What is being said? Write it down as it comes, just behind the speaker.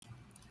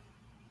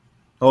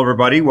Hello,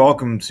 everybody.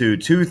 Welcome to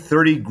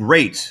 2:30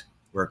 Great,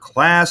 where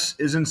class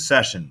is in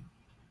session.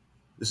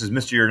 This is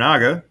Mr.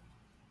 Yernaga.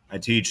 I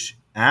teach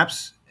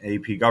apps,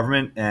 AP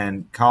Government,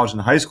 and college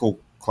and high school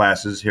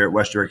classes here at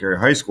West York Area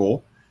High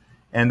School.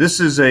 And this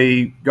is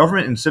a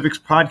government and civics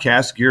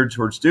podcast geared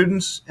towards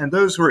students and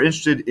those who are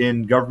interested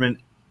in government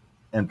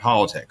and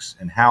politics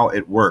and how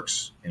it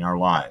works in our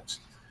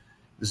lives.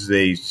 This is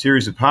a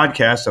series of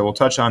podcasts that will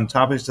touch on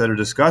topics that are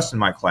discussed in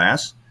my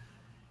class.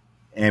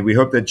 And we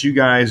hope that you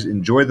guys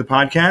enjoy the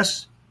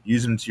podcast,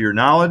 use them to your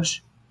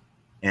knowledge,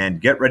 and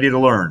get ready to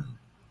learn.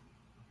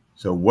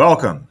 So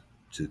welcome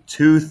to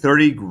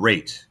 2:30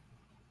 Great,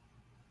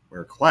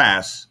 where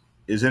class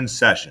is in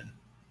session.